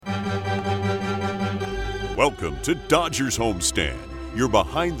Welcome to Dodgers HomeStand, your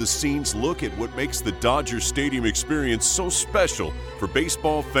behind-the-scenes look at what makes the Dodgers Stadium experience so special for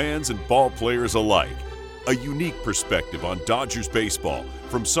baseball fans and ball players alike. A unique perspective on Dodgers baseball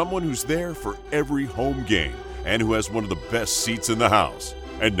from someone who's there for every home game and who has one of the best seats in the house.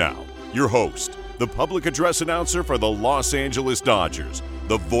 And now, your host, the public address announcer for the Los Angeles Dodgers,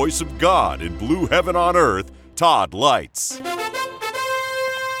 the voice of God in blue heaven on earth, Todd Leitz.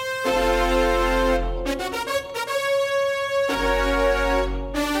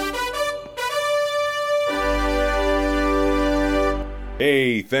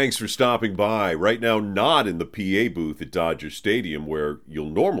 Hey, thanks for stopping by. Right now, not in the PA booth at Dodger Stadium where you'll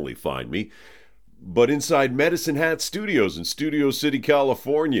normally find me, but inside Medicine Hat Studios in Studio City,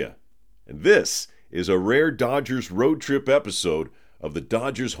 California. And this is a rare Dodgers road trip episode of the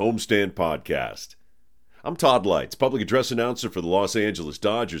Dodgers HomeStand podcast. I'm Todd Leitz, public address announcer for the Los Angeles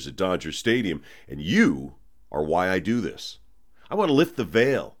Dodgers at Dodger Stadium, and you are why I do this. I want to lift the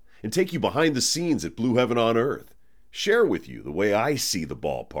veil and take you behind the scenes at Blue Heaven on Earth. Share with you the way I see the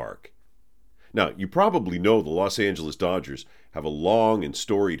ballpark. Now, you probably know the Los Angeles Dodgers have a long and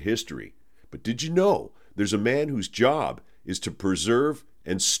storied history, but did you know there's a man whose job is to preserve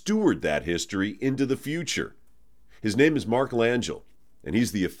and steward that history into the future? His name is Langell, and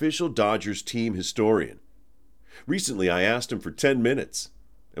he's the official Dodgers team historian. Recently, I asked him for 10 minutes,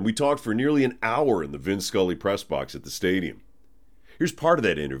 and we talked for nearly an hour in the Vin Scully press box at the stadium. Here's part of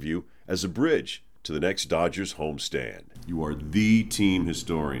that interview as a bridge to the next Dodgers HomeStand. You are the team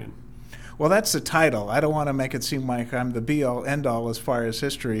historian. Well, that's the title. I don't want to make it seem like I'm the be-all, end-all as far as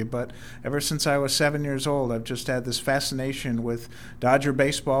history, but ever since I was 7 years old, I've just had this fascination with Dodger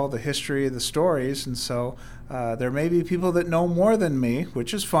baseball, the history, the stories, and so there may be people that know more than me,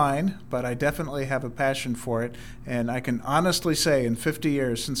 which is fine, but I definitely have a passion for it, and I can honestly say in 50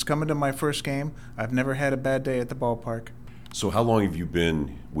 years, since coming to my first game, I've never had a bad day at the ballpark. So how long have you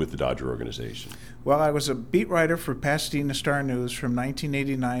been with the Dodger organization? Well, I was a beat writer for Pasadena Star-News from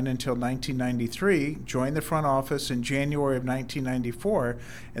 1989 until 1993, joined the front office in January of 1994,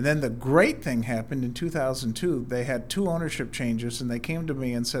 and then the great thing happened in 2002. They had two ownership changes, and they came to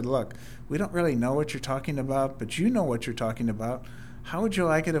me and said, look, we don't really know what you're talking about, but you know what you're talking about. How would you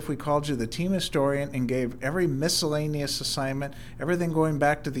like it if we called you the team historian and gave every miscellaneous assignment, everything going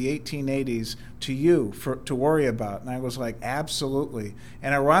back to the 1880s, to you to worry about? And I was like, absolutely.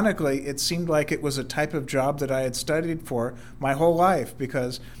 And ironically, it seemed like it was a type of job that I had studied for my whole life,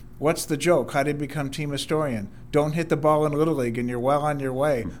 because what's the joke? How did you become team historian? Don't hit the ball in Little League and you're well on your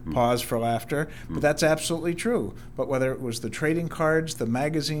way. Pause for laughter. But that's absolutely true. But whether it was the trading cards, the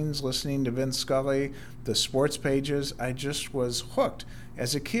magazines, listening to Vin Scully, the sports pages, I just was hooked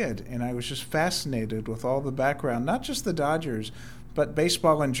as a kid. And I was just fascinated with all the background, not just the Dodgers, but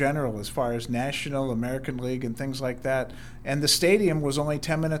baseball in general, as far as National, American League, and things like that. And the stadium was only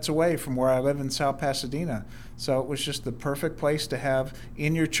 10 minutes away from where I live in South Pasadena. So it was just the perfect place to have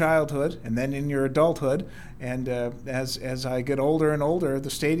in your childhood and then in your adulthood. And as I get older and older, the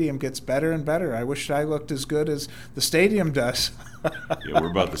stadium gets better and better. I wish I looked as good as the stadium does. Yeah,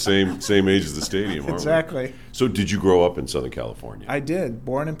 we're about the same age as the stadium, aren't Exactly. we? So did you grow up in Southern California? I did.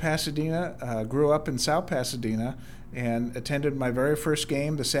 Born in Pasadena, grew up in South Pasadena, and attended my very first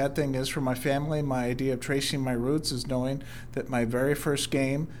game. The sad thing is, for my family, my idea of tracing my roots is knowing that my very first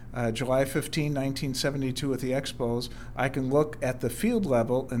game, July 15, 1972 at the Expos, I can look at the field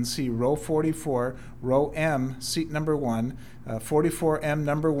level and see row 44, row M, seat number 1, 44M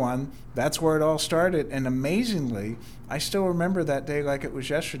number 1. That's where it all started. And amazingly, I still remember that day like it was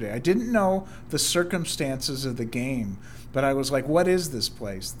yesterday. I didn't know the circumstances of the game, but I was like, what is this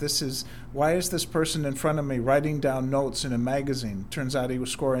place? Why is this person in front of me writing down notes in a magazine? Turns out he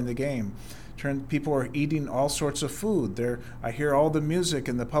was scoring the game. People are eating all sorts of food. I hear all the music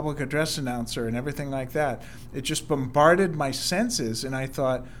and the public address announcer and everything like that. It just bombarded my senses, and I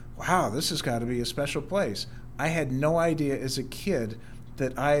thought, wow, this has got to be a special place. I had no idea as a kid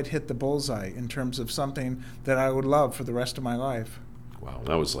that I had hit the bullseye in terms of something that I would love for the rest of my life. Wow,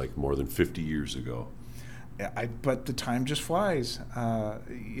 that was like more than 50 years ago. But the time just flies.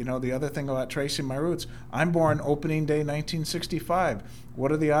 The other thing about tracing my roots, I'm born opening day 1965.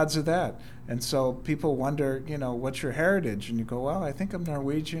 What are the odds of that? And so people wonder, what's your heritage? And you go, well, I think I'm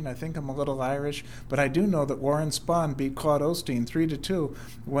Norwegian. I think I'm a little Irish. But I do know that Warren Spahn beat Claude Osteen 3-2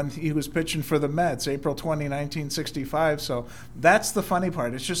 when he was pitching for the Mets, April 20, 1965. So that's the funny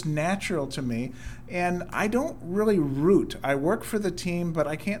part. It's just natural to me. And I don't really root. I work for the team, but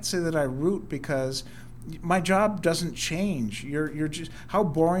I can't say that I root because my job doesn't change. You're just, how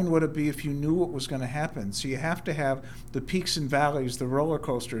boring would it be if you knew what was going to happen? So you have to have the peaks and valleys, the roller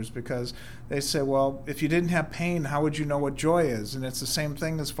coasters, because they say, well, if you didn't have pain, how would you know what joy is? And it's the same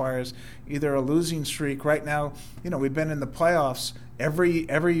thing as far as either a losing streak. Right now, we've been in the playoffs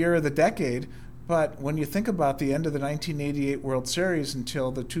every year of the decade. But when you think about the end of the 1988 World Series until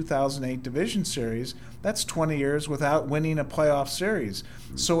the 2008 Division Series, that's 20 years without winning a playoff series.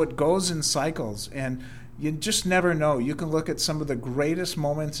 So it goes in cycles, and you just never know. You can look at some of the greatest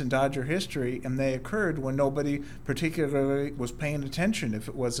moments in Dodger history, and they occurred when nobody particularly was paying attention. If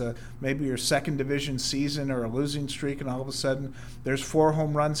it was maybe your second division season or a losing streak, and all of a sudden there's 4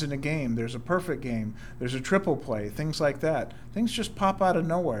 home runs in a game, there's a perfect game, there's a triple play, things like that. Things just pop out of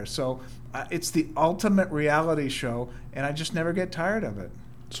nowhere. So it's the ultimate reality show, and I just never get tired of it.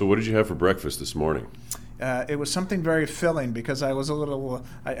 So what did you have for breakfast this morning? It was something very filling because I was a little,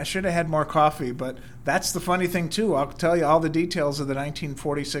 I should have had more coffee, but that's the funny thing too. I'll tell you all the details of the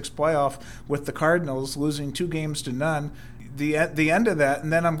 1946 playoff with the Cardinals losing 2-0. The end of that,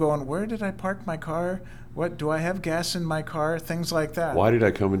 and then I'm going, where did I park my car? What, do I have gas in my car? Things like that. Why did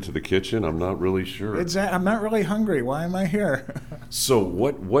I come into the kitchen? I'm not really sure. Exactly. I'm not really hungry. Why am I here? So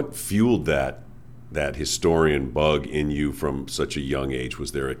what fueled that historian bug in you from such a young age?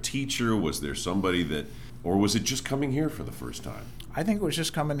 Was there a teacher? Was there somebody that, or was it just coming here for the first time? I think it was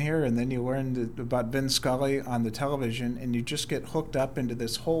just coming here, and then you learned about Vin Scully on the television, and you just get hooked up into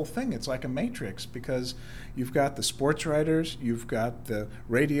this whole thing. It's like a matrix, because you've got the sports writers, you've got the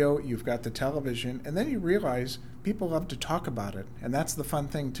radio, you've got the television, and then you realize people love to talk about it. And that's the fun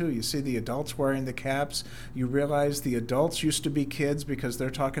thing, too. You see the adults wearing the caps. You realize the adults used to be kids because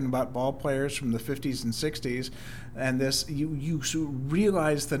they're talking about ball players from the 50s and 60s. And this, you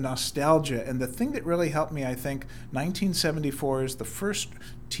realize the nostalgia. And the thing that really helped me, I think, 1974 is the first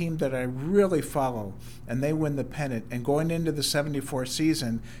team that I really follow, and they win the pennant. And going into the 74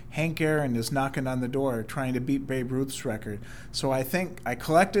 season, Hank Aaron is knocking on the door trying to beat Babe Ruth's record. So I think I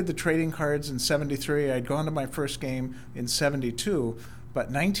collected the trading cards in 73. I'd gone to my first game in 72. But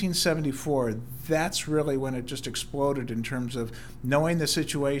 1974, that's really when it just exploded in terms of knowing the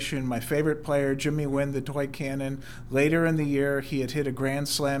situation. My favorite player, Jimmy Wynn, the toy cannon. Later in the year, he had hit a grand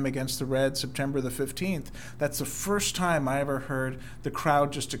slam against the Reds, September the 15th. That's the first time I ever heard the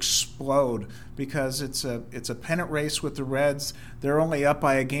crowd just explode, because it's a pennant race with the Reds. They're only up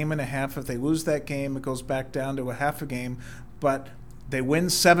by a game and a half. If they lose that game, it goes back down to a half a game. But they win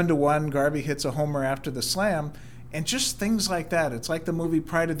 7-1. Garvey hits a homer after the slam. And just things like that. It's like the movie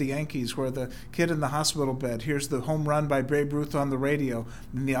Pride of the Yankees, where the kid in the hospital bed hears the home run by Babe Ruth on the radio,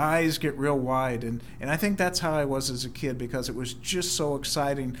 and the eyes get real wide. And I think that's how I was as a kid, because it was just so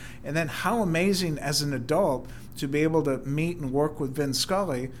exciting. And then how amazing as an adult to be able to meet and work with Vin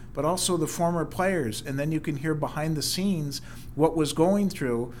Scully, but also the former players. And then you can hear behind the scenes what was going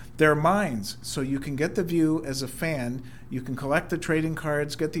through their minds. So you can get the view as a fan. You can collect the trading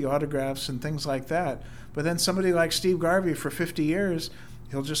cards, get the autographs and things like that. But then somebody like Steve Garvey, for 50 years,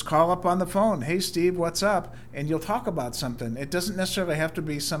 he'll just call up on the phone, hey, Steve, what's up? And you'll talk about something. It doesn't necessarily have to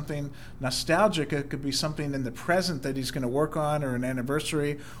be something nostalgic. It could be something in the present that he's going to work on, or an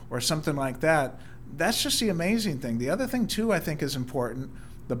anniversary or something like that. That's just the amazing thing. The other thing, too, I think is important,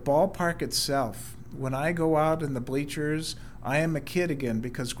 the ballpark itself. When I go out in the bleachers, I am a kid again,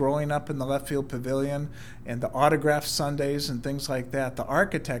 because growing up in the left field pavilion and the autograph Sundays and things like that, the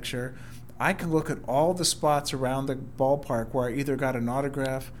architecture, I can look at all the spots around the ballpark where I either got an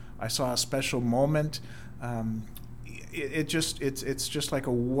autograph, I saw a special moment. It's just like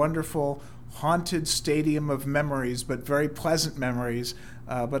a wonderful, haunted stadium of memories, but very pleasant memories.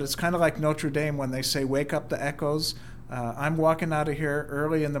 But it's kind of like Notre Dame when they say, wake up the echoes. I'm walking out of here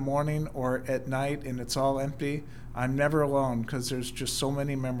early in the morning or at night, and it's all empty. I'm never alone, because there's just so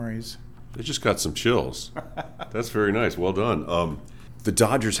many memories. It just got some chills. That's very nice. Well done. The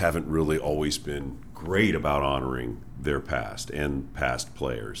Dodgers haven't really always been great about honoring their past and past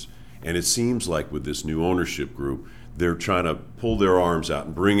players. And it seems like with this new ownership group, they're trying to pull their arms out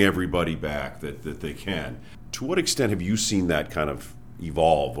and bring everybody back that they can. To what extent have you seen that kind of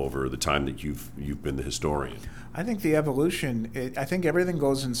evolve over the time that you've been the historian? I think the evolution, I think everything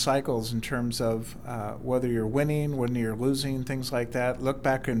goes in cycles in terms of whether you're winning, when you're losing, things like that. Look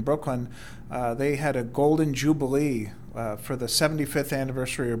back in Brooklyn, they had a golden jubilee for the 75th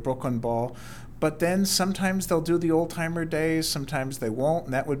anniversary of Brooklyn Ball. But then sometimes they'll do the old-timer days, sometimes they won't,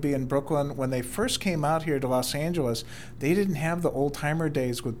 and that would be in Brooklyn. When they first came out here to Los Angeles, they didn't have the old-timer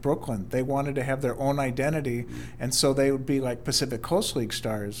days with Brooklyn. They wanted to have their own identity, and so they would be like Pacific Coast League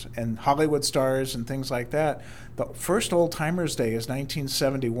stars and Hollywood stars and things like that. The first old-timers day is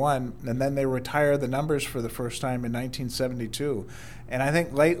 1971, and then they retire the numbers for the first time in 1972. And I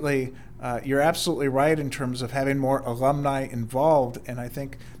think lately, you're absolutely right in terms of having more alumni involved, and I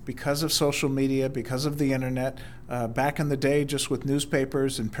think because of social media, because of the internet, back in the day just with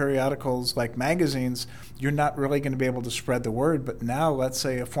newspapers and periodicals like magazines, you're not really going to be able to spread the word. But now, let's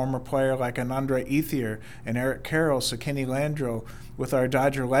say a former player like an Andre Ethier, an Eric Karros, a Kenny Landreau, with our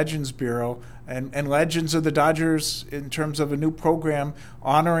Dodger Legends Bureau, and Legends of the Dodgers in terms of a new program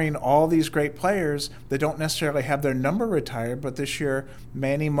honoring all these great players that don't necessarily have their number retired, but this year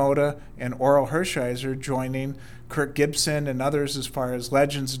Manny Mota and Oral Hershiser joining Kirk Gibson and others as far as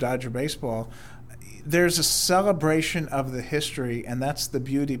Legends of Dodger Baseball. There's a celebration of the history, and that's the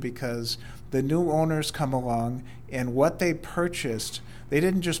beauty, because the new owners come along, and what they purchased, they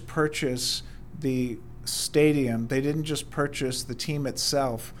didn't just purchase the stadium, they didn't just purchase the team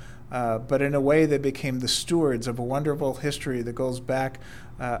itself, but in a way they became the stewards of a wonderful history that goes back,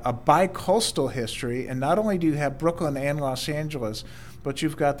 a bi-coastal history. And not only do you have Brooklyn and Los Angeles, but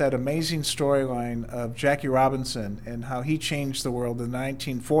you've got that amazing storyline of Jackie Robinson and how he changed the world in the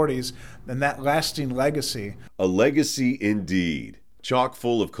 1940s, and that lasting legacy. A legacy indeed, chock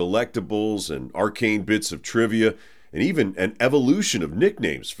full of collectibles and arcane bits of trivia, and even an evolution of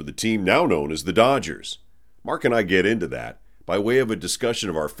nicknames for the team now known as the Dodgers. Mark and I get into that by way of a discussion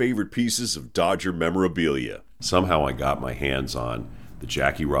of our favorite pieces of Dodger memorabilia. Somehow I got my hands on the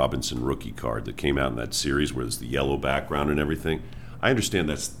Jackie Robinson rookie card that came out in that series where there's the yellow background and everything. I understand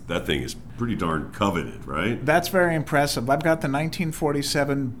that thing is pretty darn coveted, right? That's very impressive. I've got the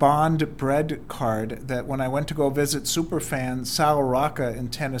 1947 Bond bread card that when I went to go visit superfan Sal Rocca in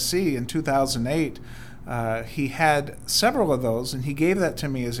Tennessee in 2008, he had several of those, and he gave that to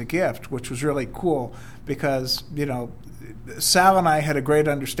me as a gift, which was really cool because, Sal and I had a great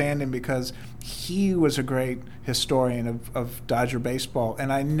understanding because he was a great historian of Dodger baseball,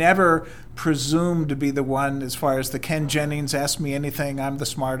 and I never presumed to be the one as far as the Ken Jennings, ask me anything, I'm the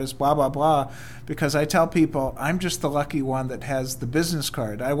smartest, blah, blah, blah, because I tell people I'm just the lucky one that has the business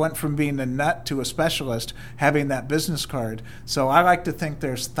card. I went from being a nut to a specialist having that business card. So I like to think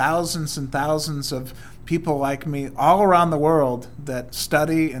there's thousands and thousands of people like me all around the world that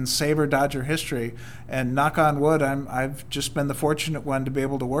study and savor Dodger history, and knock on wood, I've just been the fortunate one to be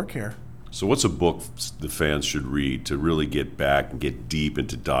able to work here. So what's a book the fans should read to really get back and get deep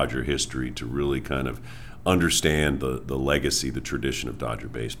into Dodger history, to really kind of understand the legacy, the tradition of Dodger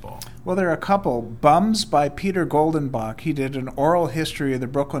baseball? Well, there are a couple. Bums by Peter Goldenbach. He did an oral history of the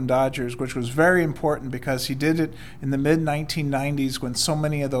Brooklyn Dodgers, which was very important because he did it in the mid-1990s when so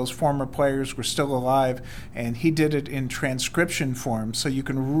many of those former players were still alive, and he did it in transcription form, so you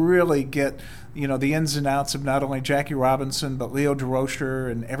can really get the ins and outs of not only Jackie Robinson but Leo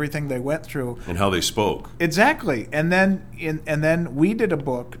DeRocher and everything they went through and how they spoke. Exactly. And then we did a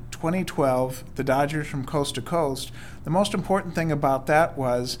book, 2012, The Dodgers from Coast to Coast. The most important thing about that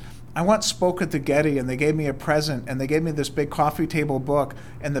was I once spoke at the Getty, and they gave me a present, and they gave me this big coffee table book,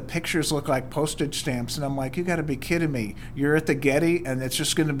 and the pictures look like postage stamps, and I'm like, you got to be kidding me. You're at the Getty, and it's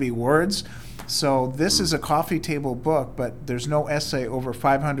just going to be words? So this is a coffee table book, but there's no essay over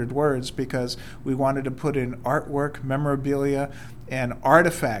 500 words because we wanted to put in artwork, memorabilia, and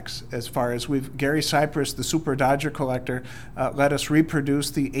artifacts. As far as Gary Cypress, the Super Dodger collector, let us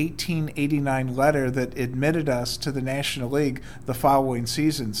reproduce the 1889 letter that admitted us to the National League the following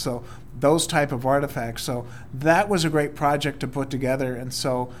season. So those type of artifacts. So that was a great project to put together, and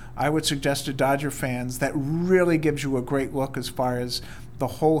so I would suggest to Dodger fans that really gives you a great look as far as the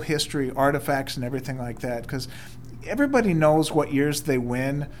whole history, artifacts, and everything like that, because everybody knows what years they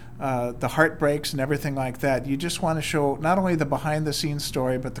win, the heartbreaks and everything like that. You just want to show not only the behind-the-scenes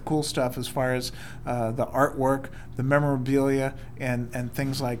story, but the cool stuff as far as the artwork, the memorabilia, and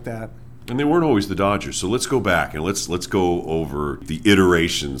things like that. And they weren't always the Dodgers, so let's go back and let's go over the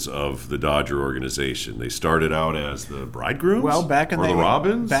iterations of the Dodger organization. They started out as the Bridegrooms, well, back in the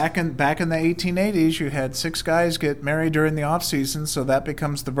Robins. Back in the 1880s, you had 6 guys get married during the off season, so that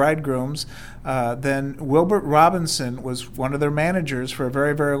becomes the Bridegrooms. Then Wilbert Robinson was one of their managers for a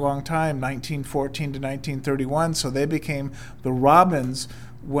very, very long time, 1914 to 1931. So they became the Robins.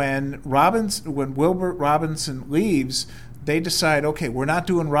 When Wilbert Robinson leaves, they decide, okay, we're not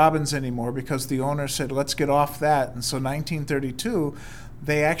doing Robins anymore because the owner said, let's get off that. And so 1932,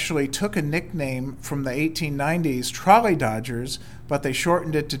 they actually took a nickname from the 1890s, Trolley Dodgers, but they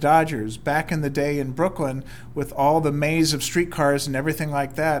shortened it to Dodgers. Back in the day in Brooklyn, with all the maze of streetcars and everything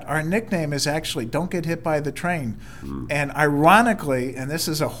like that, our nickname is actually Don't Get Hit by the Train. And ironically, and this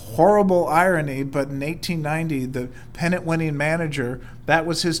is a horrible irony, but in 1890, the pennant-winning manager, that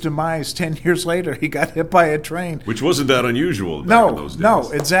was his demise 10 years later. He got hit by a train. Which wasn't that unusual back in those days. No,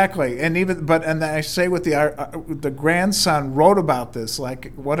 exactly. And I say with the grandson wrote about this,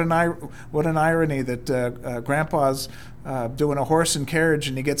 like what an irony that Grandpa's doing a horse and carriage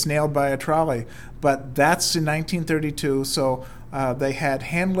and he gets nailed by a trolley. But that's in 1932, so they had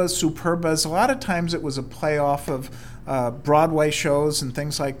Handless Superbas. A lot of times it was a play off of Broadway shows and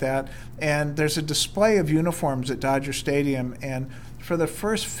things like that. And there's a display of uniforms at Dodger Stadium, and for the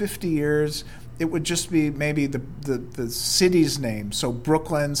first 50 years, it would just be maybe the city's name. So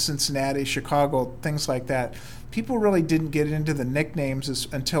Brooklyn, Cincinnati, Chicago, things like that. People really didn't get into the nicknames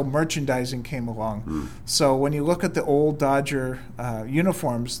until merchandising came along. So when you look at the old Dodger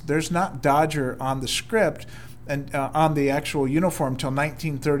uniforms, there's not Dodger on the script and on the actual uniform till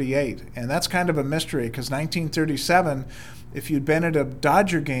 1938. And that's kind of a mystery, because 1937, if you'd been at a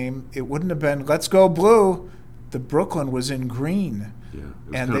Dodger game, it wouldn't have been "Let's go blue." The Brooklyn was in green.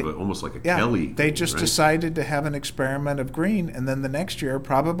 Yeah, it was almost like a Kelly. They just decided to have an experiment of green, and then the next year,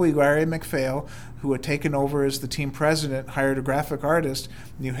 probably Larry McPhail, who had taken over as the team president, hired a graphic artist,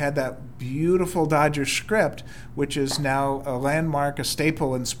 and you had that beautiful Dodgers script, which is now a landmark, a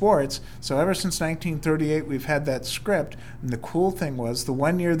staple in sports. So ever since 1938, we've had that script, and the cool thing was, the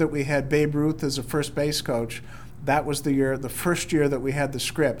one year that we had Babe Ruth as a first base coach, that was the first year that we had the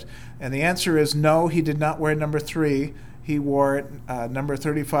script. And the answer is no, he did not wear number 3. He wore number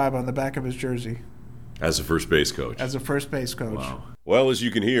 35 on the back of his jersey. As a first base coach. As a first base coach. Wow. Well, as you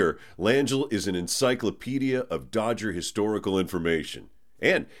can hear, Langell is an encyclopedia of Dodger historical information.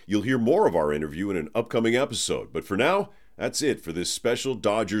 And you'll hear more of our interview in an upcoming episode. But for now, that's it for this special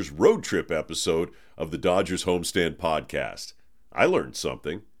Dodgers road trip episode of the Dodgers HomeStand podcast. I learned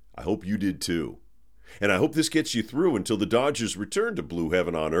something. I hope you did too. And I hope this gets you through until the Dodgers return to Blue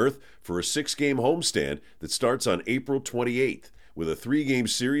Heaven on Earth for a 6-game homestand that starts on April 28th with a 3-game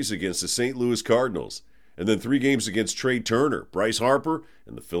series against the St. Louis Cardinals, and then 3 games against Trey Turner, Bryce Harper,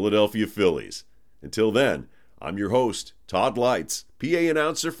 and the Philadelphia Phillies. Until then, I'm your host, Todd Leitz, PA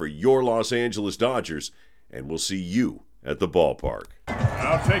announcer for your Los Angeles Dodgers, and we'll see you at the ballpark.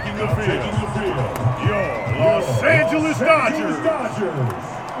 Now taking the field, your Los Angeles Dodgers.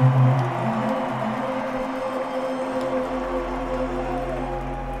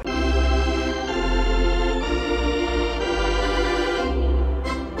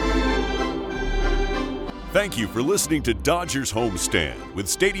 Thank you for listening to Dodgers HomeStand with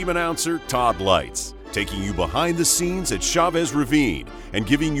stadium announcer Todd Leitz, taking you behind the scenes at Chavez Ravine and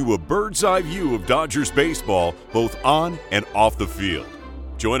giving you a bird's-eye view of Dodgers baseball both on and off the field.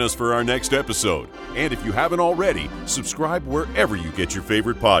 Join us for our next episode, and if you haven't already, subscribe wherever you get your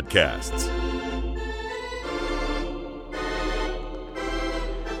favorite podcasts.